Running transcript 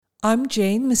I'm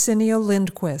Jane Messinio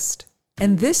Lindquist,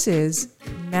 and this is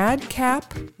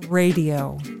Madcap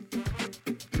Radio.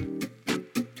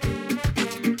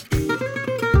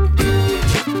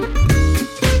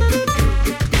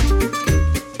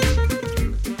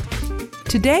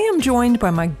 Today I'm joined by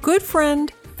my good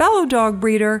friend, fellow dog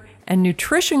breeder, and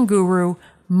nutrition guru,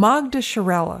 Magda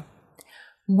Sharella.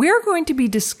 We're going to be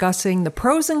discussing the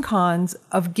pros and cons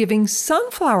of giving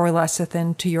sunflower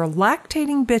lecithin to your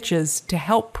lactating bitches to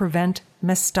help prevent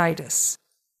mastitis.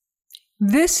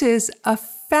 This is a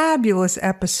fabulous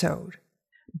episode,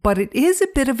 but it is a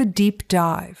bit of a deep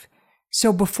dive.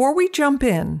 So before we jump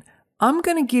in, I'm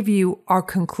going to give you our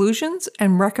conclusions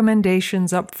and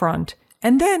recommendations up front.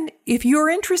 And then, if you're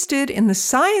interested in the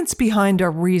science behind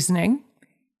our reasoning,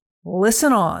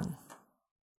 listen on.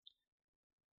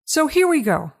 So here we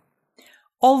go.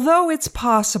 Although it's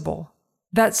possible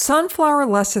that sunflower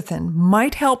lecithin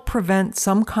might help prevent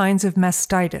some kinds of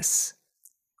mastitis,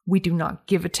 we do not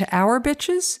give it to our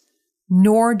bitches,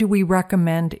 nor do we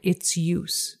recommend its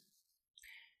use.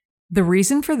 The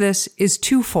reason for this is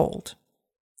twofold.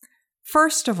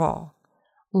 First of all,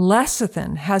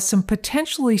 lecithin has some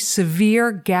potentially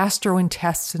severe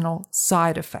gastrointestinal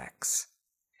side effects.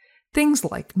 Things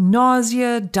like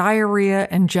nausea, diarrhea,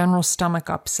 and general stomach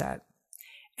upset.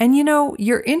 And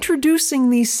you're introducing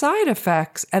these side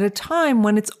effects at a time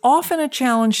when it's often a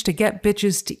challenge to get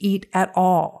bitches to eat at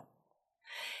all.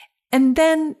 And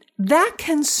then that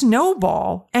can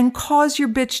snowball and cause your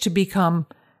bitch to become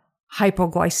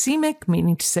hypoglycemic,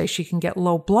 meaning to say she can get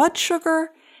low blood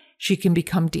sugar. She can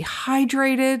become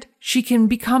dehydrated. She can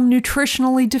become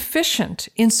nutritionally deficient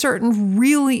in certain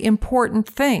really important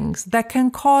things that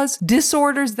can cause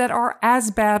disorders that are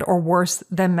as bad or worse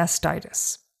than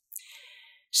mastitis.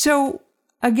 So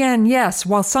again, yes,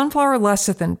 while sunflower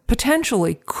lecithin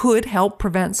potentially could help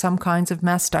prevent some kinds of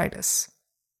mastitis,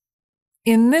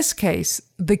 in this case,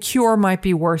 the cure might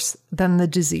be worse than the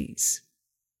disease.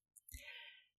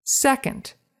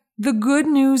 Second, the good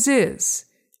news is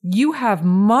you have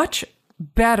much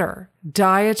better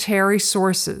dietary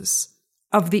sources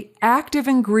of the active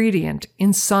ingredient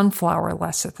in sunflower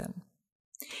lecithin.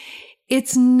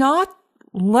 It's not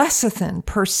lecithin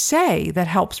per se that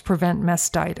helps prevent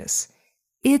mastitis.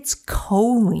 It's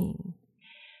choline.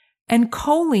 And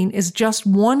choline is just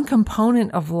one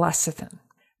component of lecithin.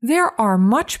 There are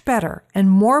much better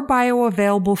and more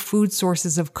bioavailable food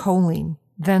sources of choline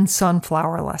than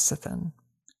sunflower lecithin.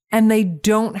 And they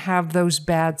don't have those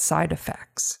bad side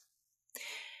effects.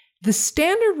 The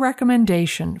standard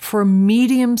recommendation for a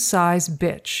medium-sized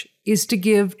bitch is to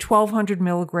give 1,200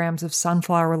 milligrams of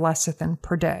sunflower lecithin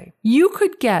per day. You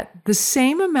could get the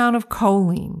same amount of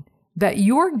choline that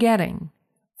you're getting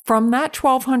from that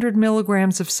 1,200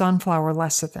 milligrams of sunflower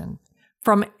lecithin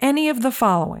from any of the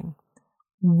following: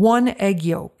 1 egg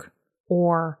yolk,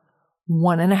 or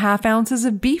 1.5 ounces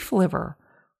of beef liver,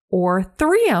 or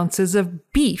 3 ounces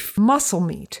of beef muscle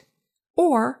meat,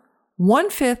 or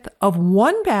 1/5 of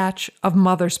 1 batch of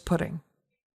mother's pudding.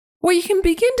 What you can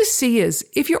begin to see is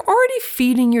if you're already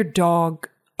feeding your dog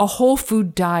a whole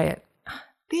food diet,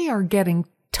 they are getting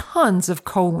tons of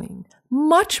choline,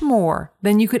 much more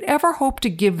than you could ever hope to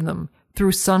give them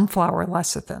through sunflower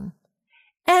lecithin.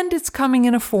 And it's coming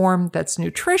in a form that's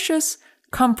nutritious,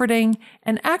 comforting,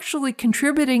 and actually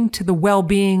contributing to the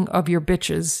well-being of your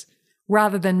bitches,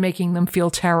 rather than making them feel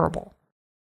terrible.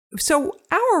 So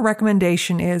our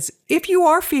recommendation is, if you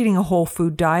are feeding a whole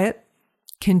food diet,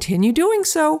 continue doing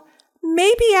so,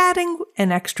 maybe adding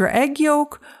an extra egg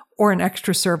yolk or an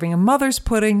extra serving of mother's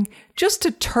pudding, just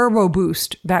to turbo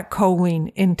boost that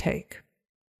choline intake.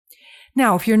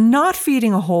 Now, if you're not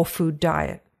feeding a whole food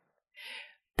diet,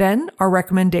 then our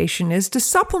recommendation is to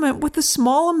supplement with a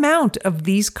small amount of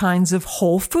these kinds of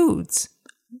whole foods: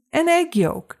 an egg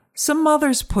yolk, some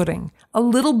mother's pudding, a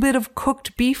little bit of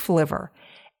cooked beef liver.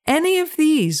 Any of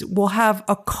these will have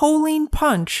a choline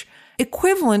punch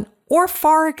equivalent or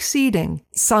far exceeding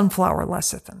sunflower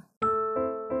lecithin.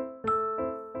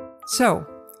 So,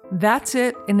 that's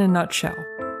it in a nutshell.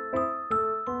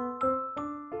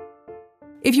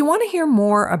 If you want to hear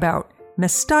more about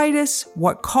mastitis,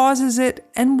 what causes it,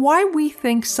 and why we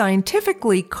think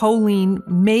scientifically choline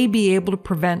may be able to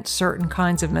prevent certain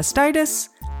kinds of mastitis,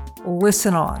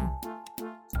 listen on.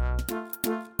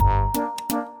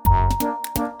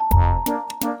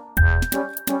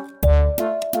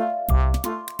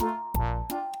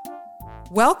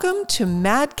 Welcome to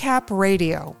Madcap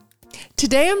Radio.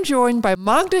 Today I'm joined by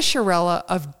Magda Sharella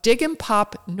of Dig and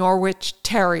Pop Norwich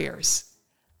Terriers.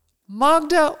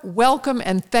 Magda, welcome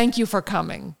and thank you for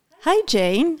coming. Hi,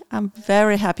 Jane. I'm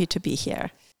very happy to be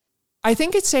here. I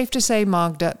think it's safe to say,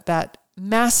 Magda, that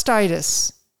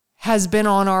mastitis has been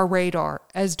on our radar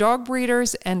as dog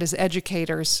breeders and as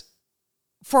educators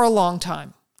for a long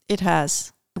time. It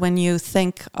has. When you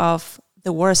think of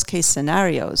the worst case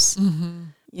scenarios,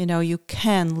 you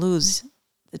can lose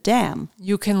the dam.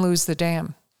 You can lose the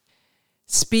dam.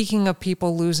 Speaking of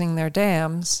people losing their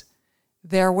dams,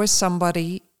 there was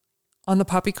somebody on the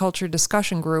puppy culture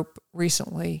discussion group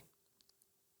recently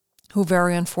who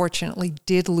very unfortunately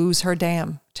did lose her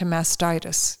dam to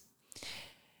mastitis.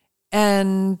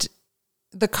 And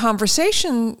the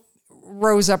conversation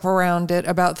rose up around it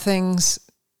about things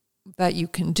that you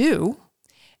can do.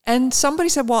 And somebody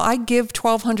said, well, I give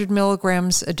 1,200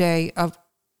 milligrams a day of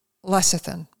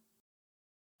lecithin.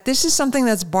 This is something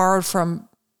that's borrowed from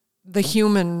the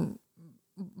human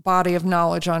body of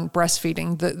knowledge on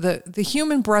breastfeeding. The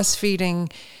human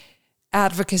breastfeeding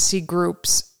advocacy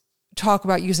groups talk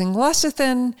about using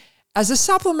lecithin as a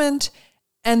supplement,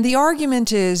 and the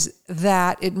argument is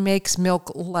that it makes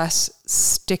milk less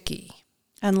sticky.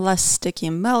 And less sticky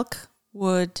milk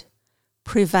would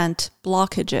prevent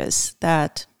blockages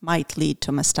that might lead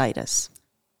to mastitis.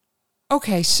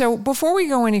 Okay, so before we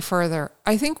go any further,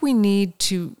 I think we need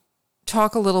to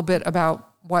talk a little bit about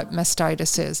what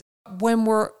mastitis is. When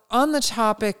we're on the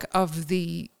topic of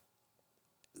the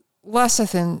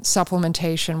lecithin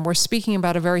supplementation, we're speaking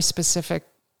about a very specific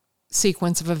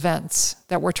sequence of events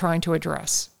that we're trying to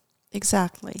address.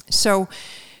 Exactly. So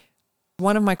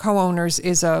one of my co-owners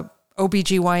is a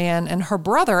OBGYN, and her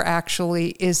brother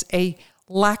actually is a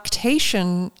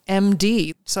lactation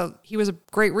MD. So he was a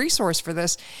great resource for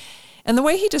this. And the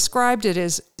way he described it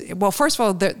is, well, first of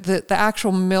all, the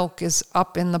actual milk is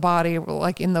up in the body,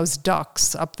 like in those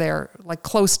ducts up there, like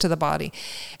close to the body.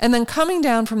 And then coming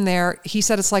down from there, he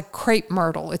said it's like crepe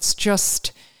myrtle. It's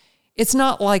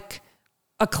not like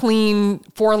a clean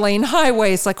 4-lane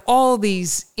highway. It's like all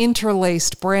these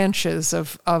interlaced branches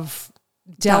of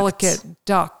delicate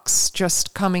ducts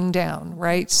just coming down,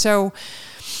 right? So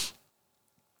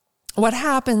what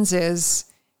happens is,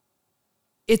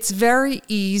 it's very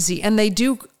easy, and they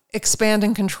do expand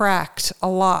and contract a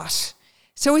lot.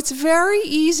 So it's very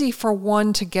easy for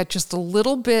one to get just a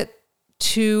little bit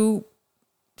too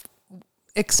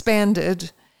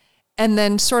expanded and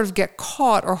then sort of get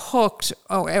caught or hooked,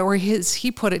 or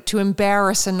he put it, to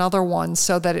embarrass another one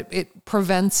so that it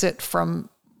prevents it from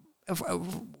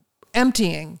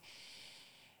emptying.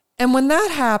 And when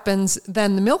that happens,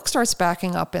 then the milk starts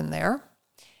backing up in there.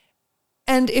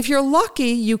 And if you're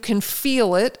lucky, you can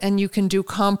feel it and you can do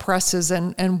compresses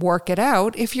and work it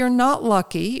out. If you're not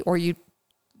lucky, or you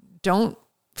don't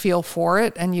feel for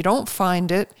it and you don't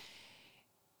find it,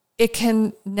 it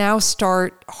can now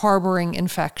start harboring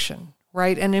infection,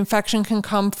 right? And infection can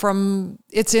come from,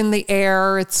 it's in the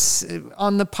air, it's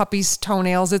on the puppy's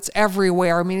toenails, it's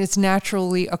everywhere. I mean, it's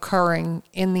naturally occurring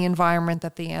in the environment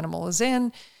that the animal is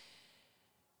in.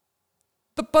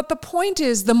 But the point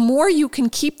is, the more you can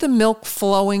keep the milk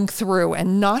flowing through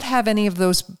and not have any of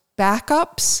those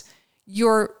backups,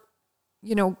 you're,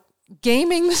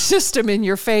 gaming the system in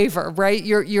your favor, right?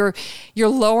 You're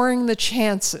lowering the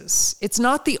chances. It's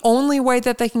not the only way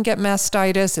that they can get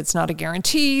mastitis. It's not a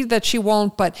guarantee that she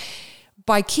won't, but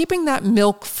by keeping that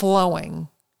milk flowing,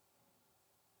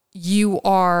 you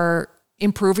are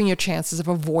improving your chances of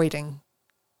avoiding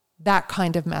that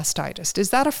kind of mastitis.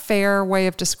 Is that a fair way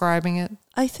of describing it?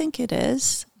 I think it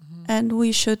is. Mm-hmm. And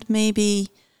we should maybe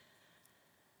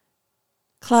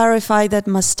clarify that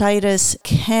mastitis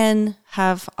can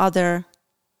have other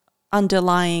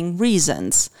underlying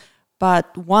reasons,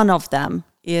 but one of them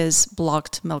is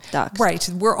blocked milk ducts. Right.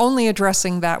 We're only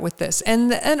addressing that with this.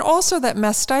 And also that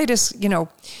mastitis,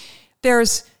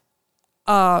 there's,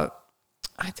 I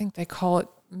think they call it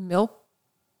milk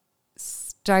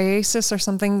diasis or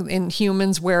something in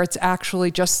humans, where it's actually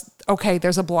just, okay,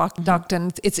 there's a blocked duct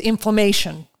and it's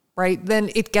inflammation, right? Then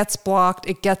it gets blocked,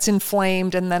 it gets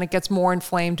inflamed, and then it gets more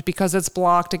inflamed because it's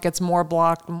blocked, it gets more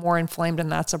blocked, more inflamed,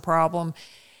 and that's a problem.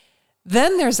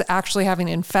 Then there's actually having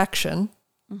an infection,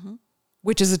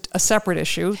 which is a separate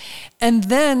issue. And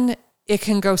then it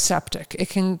can go septic. It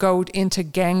can go into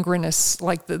gangrenous,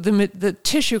 like the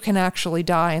tissue can actually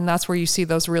die, and that's where you see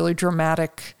those really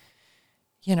dramatic,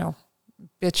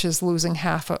 bitches losing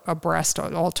half a breast,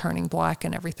 all turning black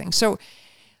and everything. So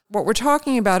what we're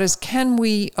talking about is, can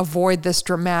we avoid this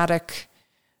dramatic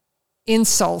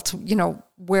insult,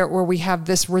 where we have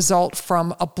this result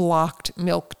from a blocked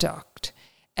milk duct?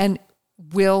 And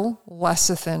will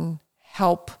lecithin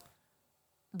help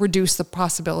reduce the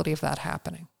possibility of that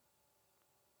happening?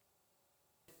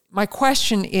 My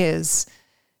question is,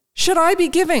 should I be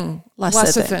giving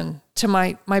Lecithin lecithin to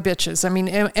my bitches? I mean,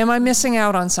 am I missing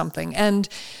out on something? And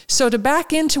so to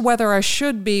back into whether I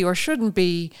should be or shouldn't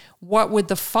be, what would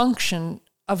the function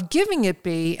of giving it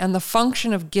be? And the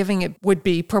function of giving it would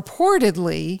be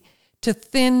purportedly to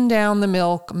thin down the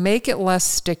milk, make it less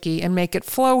sticky, and make it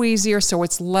flow easier so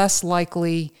it's less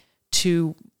likely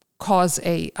to cause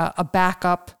a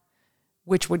backup,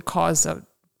 which would cause a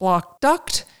blocked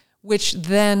duct, which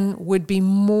then would be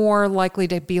more likely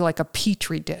to be like a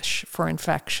petri dish for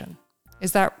infection.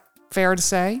 Is that fair to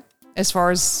say, as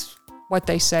far as what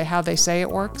they say, how they say it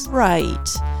works? Right.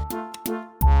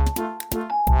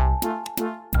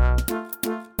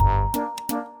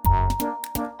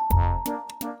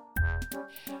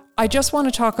 I just want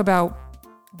to talk about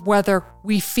whether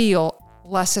we feel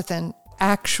lecithin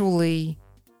actually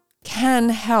can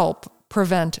help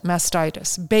prevent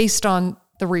mastitis based on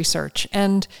the research.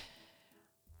 And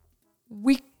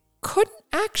we couldn't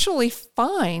actually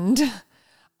find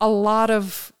a lot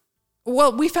of,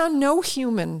 we found no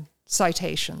human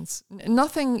citations,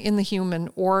 nothing in the human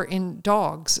or in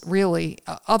dogs really,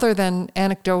 other than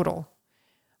anecdotal.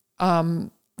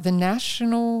 The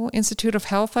National Institute of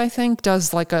Health, I think,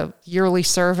 does like a yearly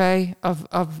survey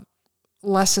of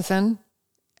lecithin.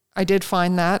 I did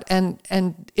find that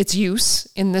and its use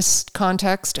in this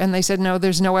context. And they said, no,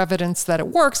 there's no evidence that it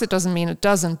works. It doesn't mean it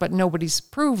doesn't, but nobody's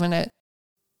proven it.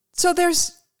 So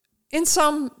there's, in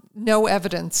some, no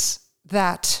evidence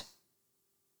that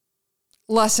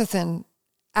lecithin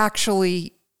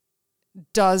actually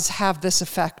does have this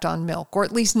effect on milk, or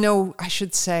at least no, I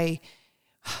should say,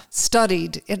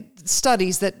 studies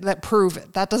that prove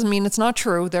it. That doesn't mean it's not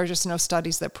true. There are just no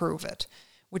studies that prove it,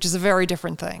 which is a very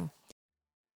different thing.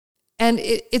 And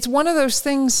it's one of those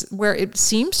things where it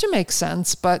seems to make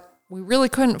sense, but we really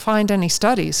couldn't find any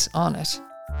studies on it.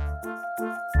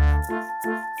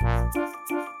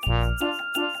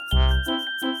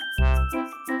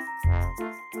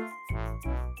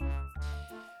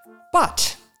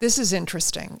 But this is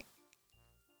interesting.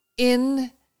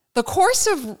 In the course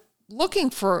of looking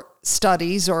for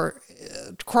studies or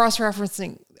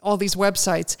cross-referencing all these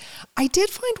websites, I did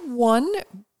find one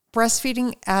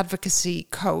breastfeeding advocacy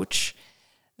coach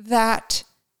that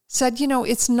said,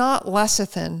 it's not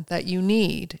lecithin that you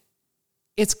need,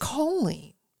 it's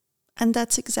choline. And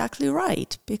that's exactly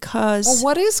right, because... Well,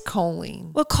 what is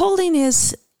choline? Well, choline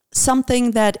is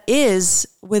something that is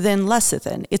within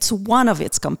lecithin. It's one of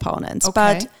its components,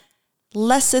 Okay. but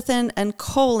lecithin and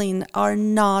choline are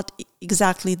not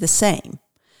exactly the same.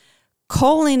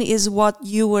 Choline is what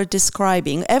you were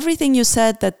describing. Everything you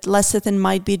said that lecithin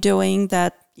might be doing,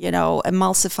 that,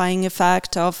 emulsifying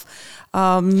effect of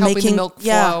making the milk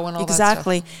flow and all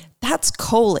exactly. that stuff. That's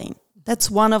choline.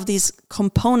 That's one of these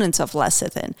components of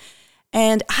lecithin.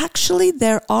 And actually,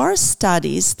 there are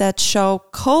studies that show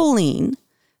choline,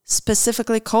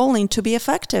 specifically choline, to be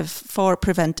effective for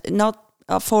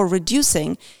for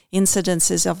reducing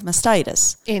incidences of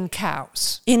mastitis. In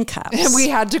cows. In cows. We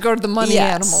had to go to the money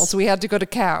Yes. animals. We had to go to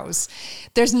cows.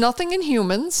 There's nothing in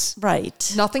humans.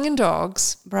 Right. Nothing in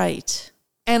dogs. Right.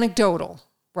 Anecdotal,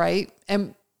 right?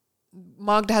 And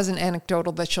Magda has an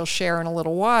anecdotal that she'll share in a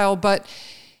little while. But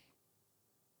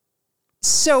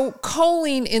so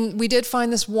choline, we did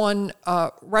find this one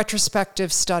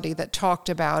retrospective study that talked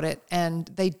about it. And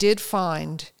they did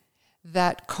find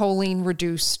that choline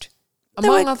reduced,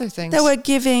 among other things. They were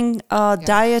giving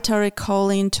dietary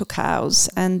choline to cows,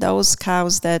 and those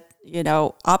cows that,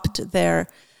 upped their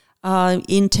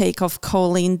intake of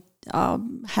choline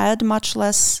had much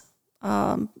less,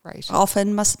 often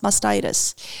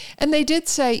mastitis. And they did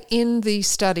say in the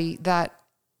study that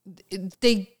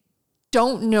they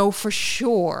don't know for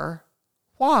sure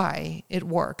why it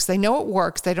works. They know it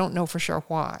works. They don't know for sure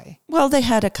why. Well, they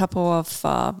had a couple of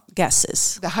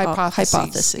guesses. The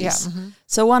hypotheses. Yeah. Mm-hmm.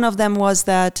 So one of them was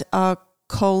that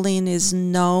choline is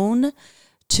known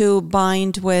to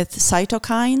bind with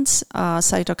cytokines.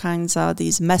 Cytokines are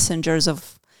these messengers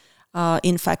of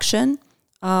infection.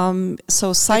 So They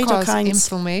cause cytokines,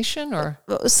 inflammation, or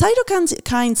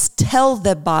cytokines tell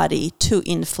the body to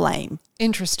inflame.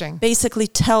 interesting. Basically,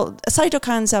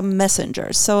 cytokines are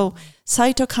messengers. So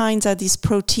cytokines are these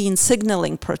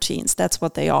signaling proteins. That's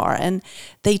what they are. And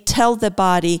they tell the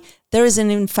body there is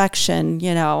an infection,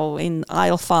 in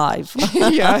aisle 5.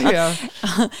 yeah.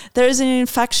 There is an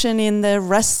infection in the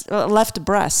left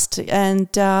breast, and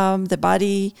the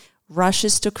body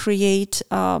rushes to create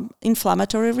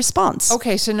inflammatory response.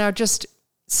 Okay, so now just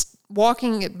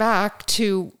walking it back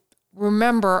to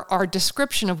remember our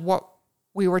description of what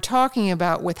we were talking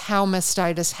about with how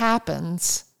mastitis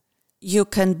happens. you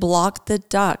can block the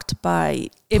duct by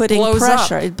It putting blows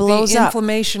pressure. up. It blows the up.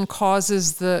 inflammation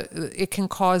it can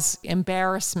cause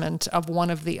embarrassment of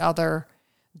one of the other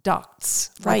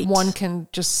ducts. Right. Like one can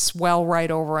just swell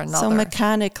right over another. So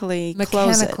mechanically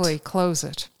close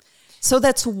it. So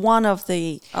that's one of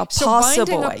the So possible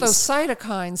binding up ways. those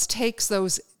cytokines takes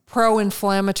those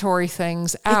pro-inflammatory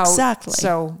things out. Exactly.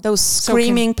 So those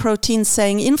screaming proteins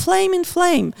saying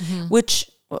inflame, which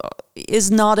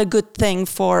is not a good thing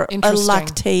for a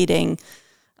lactating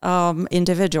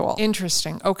individual.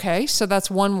 Interesting. Okay, so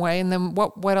that's one way. And then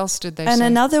what else did they say? And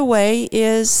another way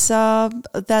is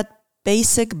that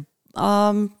basic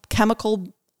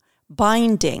chemical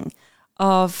binding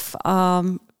of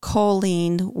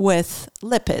choline with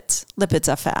lipids. Lipids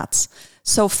are fats.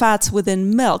 So fats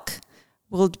within milk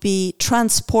will be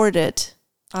transported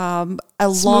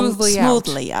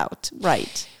smoothly out.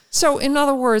 Right. So in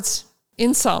other words,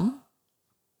 in sum,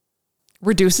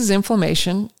 reduces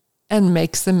inflammation and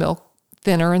makes the milk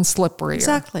thinner and slipperier.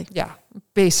 Exactly. Yeah,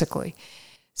 basically.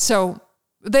 So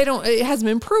it hasn't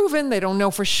been proven. They don't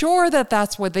know for sure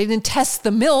that's what, they didn't test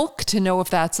the milk to know if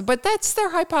but that's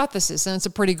their hypothesis, and it's a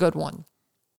pretty good one.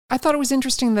 I thought it was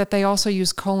interesting that they also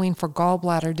use choline for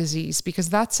gallbladder disease, because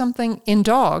that's something in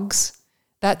dogs,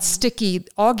 that sticky,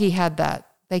 Augie had that.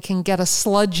 They can get a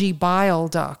sludgy bile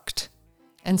duct.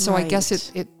 And so I guess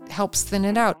it helps thin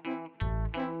it out.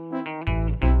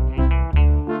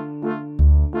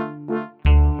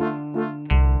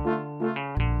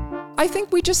 I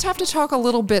think we just have to talk a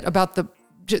little bit about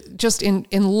just in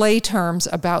lay terms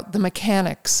about the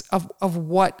mechanics of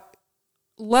what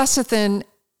lecithin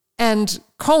and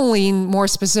choline more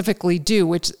specifically do,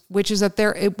 which is that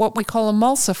they're what we call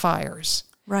emulsifiers.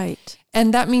 Right.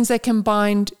 And that means they can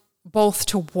bind both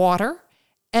to water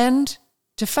and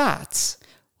to fats.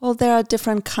 Well, there are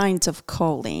different kinds of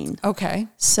choline. Okay.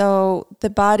 So the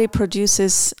body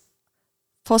produces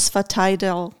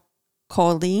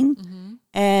phosphatidylcholine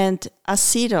and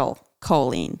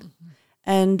acetylcholine.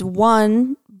 And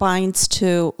one binds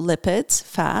to lipids,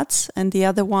 fats, and the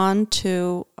other one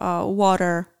to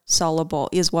water soluble.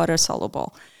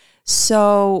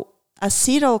 So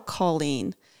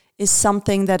acetylcholine is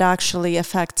something that actually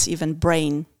affects even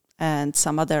brain and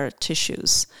some other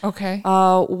tissues. Okay.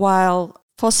 While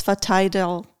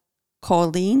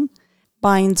phosphatidylcholine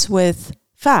binds with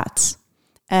fats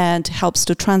and helps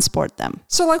to transport them.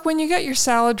 So like when you get your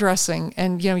salad dressing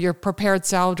and your prepared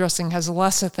salad dressing has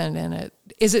lecithin in it,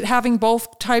 is it having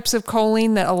both types of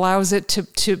choline that allows it to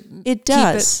It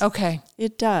does. Keep it? Okay.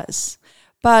 It does.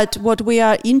 But what we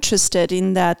are interested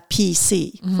in, that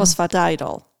PC,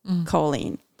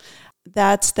 phosphatidylcholine,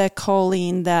 that's the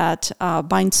choline that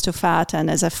binds to fat. And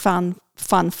as a fun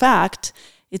fact,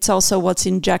 it's also what's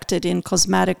injected in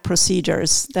cosmetic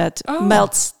procedures that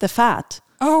melts the fat.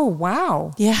 Oh,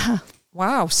 wow. Yeah.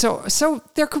 Wow. So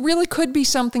there really could be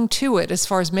something to it as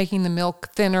far as making the milk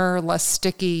thinner, less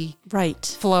sticky, right,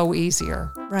 flow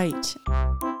easier. Right.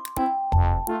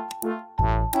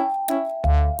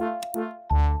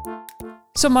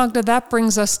 So Magda, that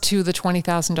brings us to the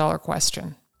 $20,000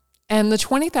 question. And the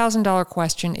 $20,000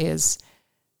 question is,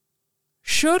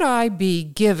 should I be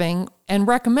giving and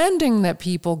recommending that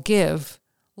people give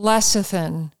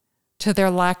lecithin to their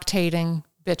lactating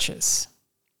bitches?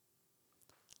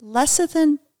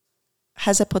 Lecithin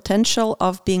has a potential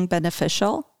of being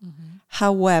beneficial. Mm-hmm.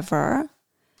 However,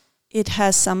 it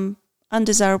has some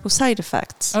undesirable side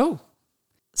effects. Oh.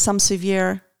 Some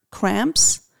severe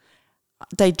cramps,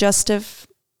 digestive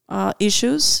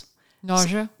issues.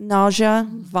 Nausea,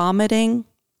 vomiting,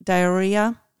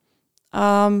 diarrhea.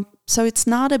 So it's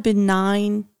not a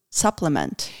benign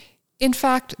supplement. In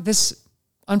fact, this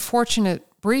unfortunate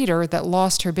breeder that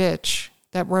lost her bitch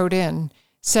that wrote in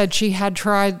said she had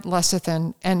tried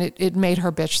lecithin and it made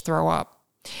her bitch throw up.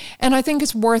 And I think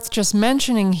it's worth just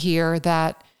mentioning here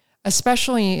that,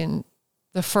 especially in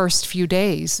the first few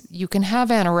days, you can have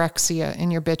anorexia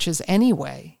in your bitches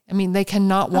anyway. I mean, they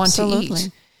cannot want to eat.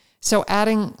 So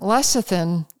adding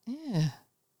lecithin,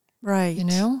 right.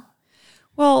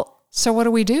 Well, so what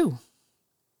do we do?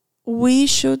 We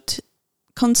should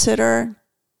consider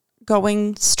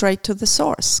going straight to the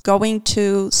source, going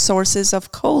to sources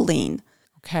of choline.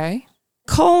 Okay.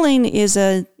 Choline is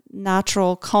a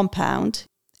natural compound,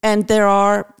 and there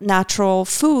are natural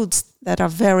foods that are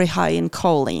very high in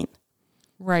choline.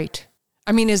 Right.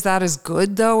 I mean, is that as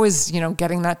good, though, as,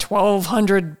 getting that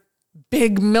 1,200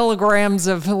 big milligrams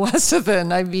of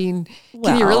lecithin? I mean,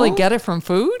 can you really get it from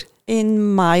food?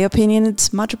 In my opinion,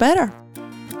 it's much better.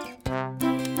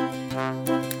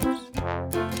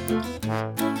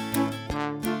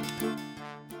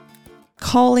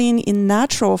 Choline in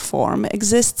natural form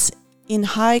exists in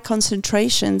high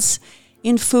concentrations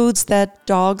in foods that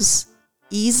dogs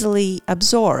easily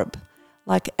absorb,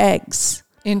 like eggs.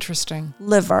 Interesting.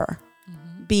 Liver,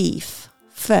 beef,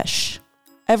 fish,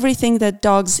 everything that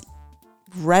dogs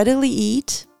readily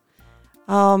eat.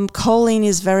 Choline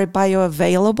is very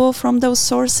bioavailable from those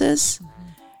sources.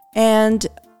 And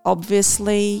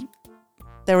obviously,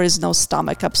 there is no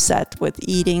stomach upset with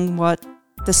eating what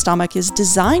the stomach is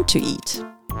designed to eat.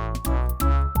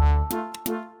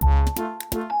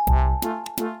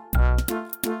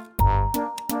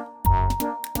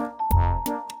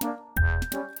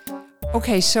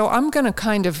 Okay, so I'm going to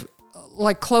kind of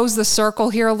like close the circle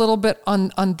here a little bit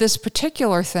on this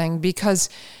particular thing, because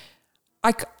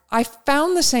I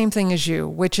found the same thing as you,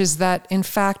 which is that, in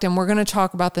fact, and we're going to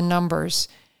talk about the numbers,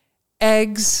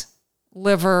 eggs,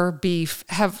 liver, beef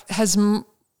has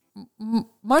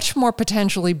much more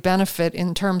potentially benefit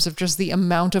in terms of just the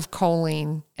amount of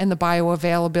choline and the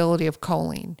bioavailability of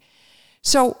choline.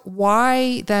 So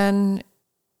why then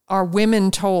are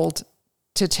women told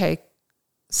to take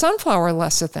sunflower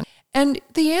lecithin? And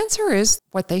the answer is,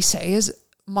 what they say is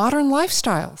modern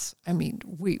lifestyles. I mean,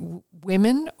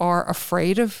 women are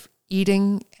afraid of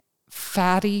eating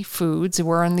fatty foods.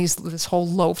 We're on this whole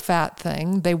low-fat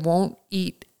thing. They won't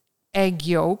eat egg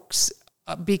yolks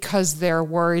because they're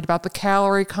worried about the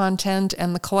calorie content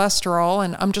and the cholesterol.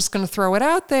 And I'm just going to throw it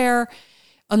out there.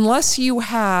 Unless you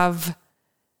have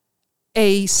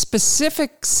a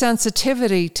specific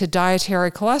sensitivity to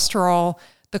dietary cholesterol,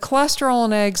 the cholesterol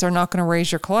in eggs are not going to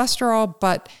raise your cholesterol.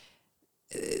 But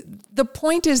the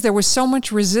point is, there was so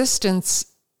much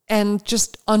resistance and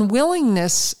just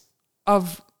unwillingness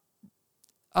of,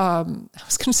 I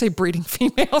was going to say breeding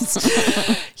females,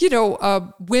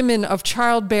 women of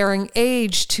childbearing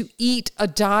age to eat a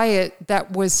diet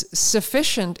that was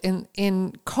sufficient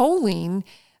in choline,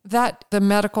 that the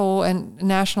medical and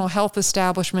national health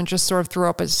establishment just sort of threw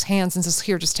up its hands and says,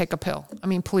 here, just take a pill. I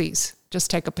mean, please,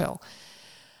 just take a pill.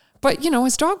 But,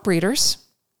 as dog breeders,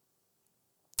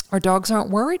 our dogs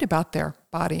aren't worried about their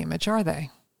body image, are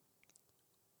they?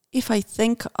 If I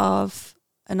think of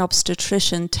an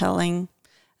obstetrician telling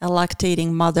a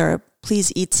lactating mother,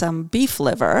 please eat some beef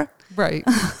liver. Right.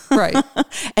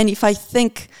 And if I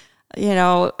think,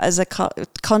 as a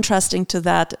contrasting to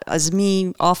that, as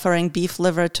me offering beef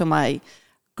liver to my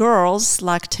girls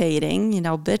lactating,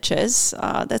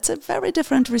 bitches, that's a very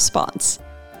different response.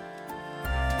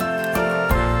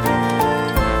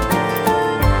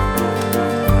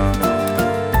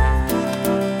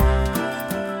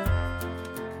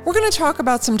 We're going to talk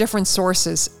about some different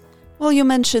sources. Well, you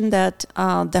mentioned that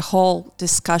the whole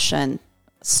discussion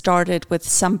started with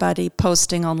somebody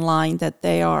posting online that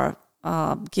they are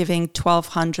giving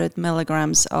 1,200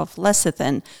 milligrams of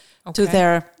lecithin to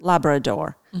their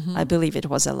Labrador. Mm-hmm. I believe it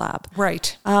was a lab.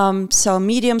 Right. So a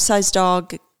medium-sized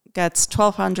dog gets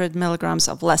 1,200 milligrams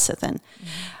of lecithin.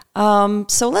 Mm-hmm.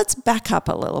 So let's back up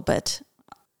a little bit.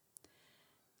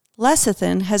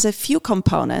 Lecithin has a few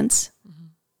components,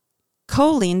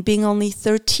 choline being only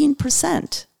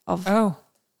 13% of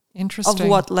interesting. Of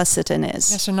what lecithin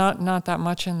is. Yeah, so not that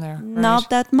much in there. Right? Not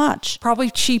that much. Probably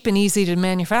cheap and easy to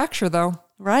manufacture, though.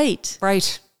 Right.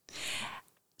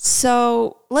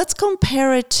 So let's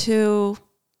compare it to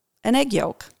an egg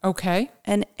yolk. Okay.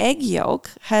 An egg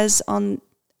yolk has on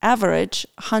average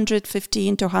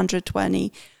 115 to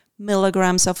 120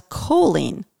 milligrams of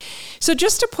choline. So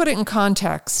just to put it in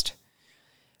context,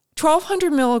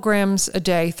 1,200 milligrams a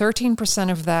day, 13%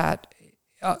 of that,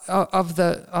 of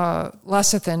the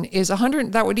lecithin is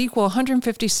 100. That would equal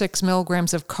 156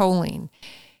 milligrams of choline.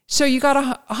 So you got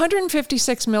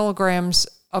 156 milligrams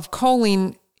of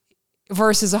choline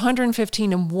versus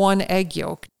 115 in one egg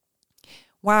yolk.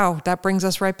 Wow, that brings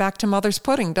us right back to mother's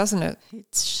pudding, doesn't it?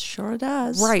 It sure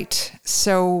does. Right.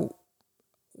 So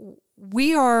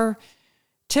we are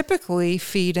typically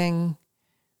feeding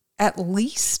at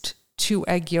least 2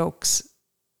 egg yolks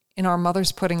in our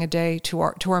mother's pudding a day to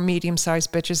our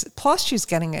medium-sized bitches, plus she's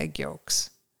getting egg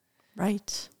yolks.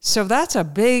 Right. So that's a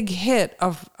big hit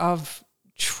of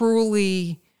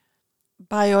truly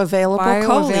bioavailable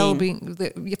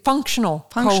choline. Functional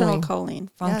choline.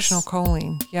 Functional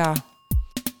choline, yeah.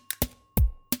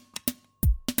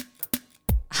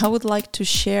 I would like to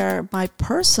share my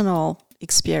personal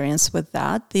experience with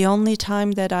that. The only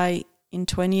time that I, in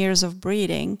 20 years of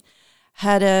breeding,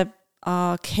 had a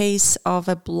case of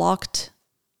a blocked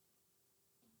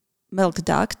milk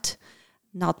duct,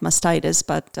 not mastitis,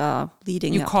 but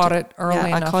bleeding. You caught it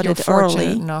early enough. I caught You're it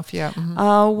early. Enough, yeah.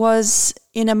 Mm-hmm. Was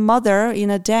in a mother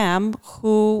in a dam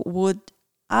who would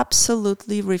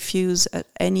absolutely refuse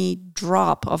any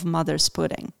drop of mother's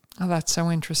pudding. Oh, that's so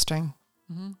interesting.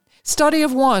 Mm-hmm. study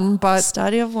of one, but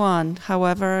study of one.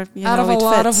 However, out of a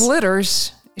lot of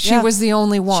litters, she was the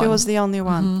only one. She was the only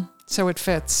one. Mm-hmm. So it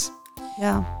fits.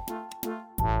 Yeah.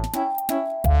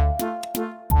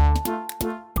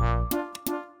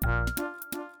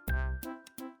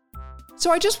 So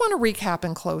I just want to recap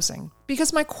in closing,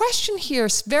 because my question here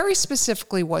very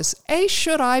specifically was, A,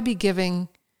 should I be giving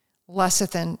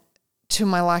lecithin to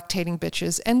my lactating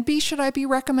bitches? And B, should I be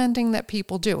recommending that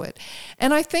people do it?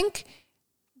 And I think,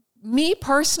 me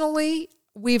personally,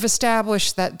 we've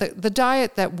established that the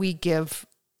diet that we give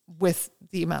with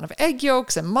the amount of egg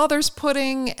yolks and mother's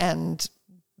pudding and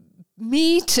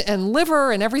meat and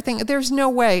liver and everything, there's no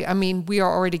way. I mean, we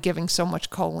are already giving so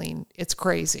much choline. It's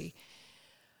crazy.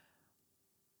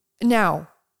 Now,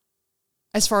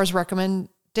 as far as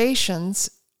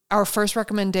recommendations, our first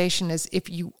recommendation is if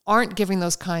you aren't giving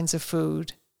those kinds of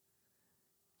food,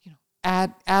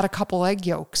 add a couple egg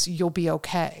yolks, you'll be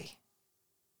okay.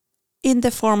 In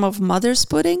the form of mother's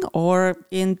pudding or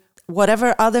in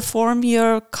whatever other form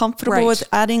you're comfortable with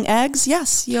adding eggs,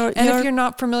 yes. If you're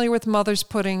not familiar with mother's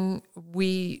pudding,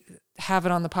 we have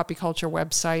it on the Puppy Culture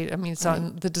website. I mean, it's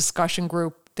on the discussion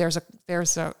group. There's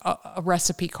a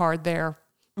recipe card there.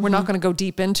 We're not going to go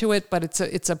deep into it, but it's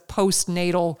a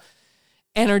postnatal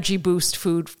energy boost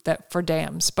food for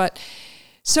dams. But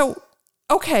so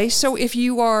if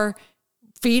you are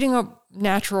feeding a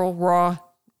natural raw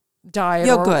diet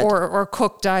or a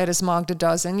cooked diet as Magda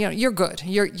does, and you're good.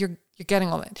 You're getting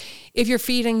all that. If you're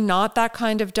feeding not that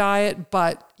kind of diet,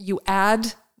 but you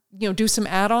add, do some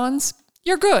add-ons,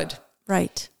 you're good.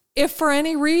 Right. If for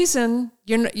any reason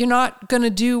you're not going to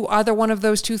do either one of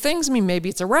those two things, I mean, maybe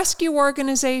it's a rescue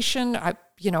organization,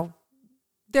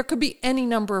 there could be any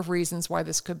number of reasons why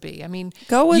this could be. I mean,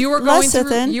 you were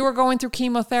going through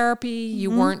chemotherapy,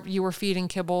 you were feeding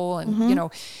kibble,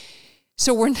 and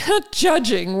so we're not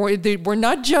judging. We're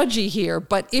not judgy here,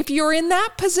 but if you're in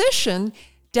that position,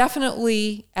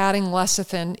 definitely adding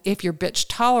lecithin, if your bitch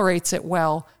tolerates it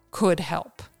well, could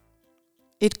help.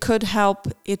 It could help.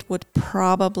 It would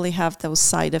probably have those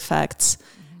side effects.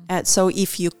 So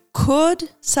if you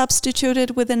could substitute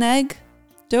it with an egg,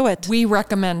 do it. We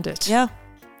recommend it. Yeah.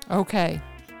 Okay.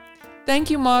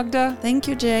 Thank you, Magda. Thank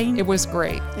you, Jane. It was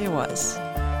great. It was.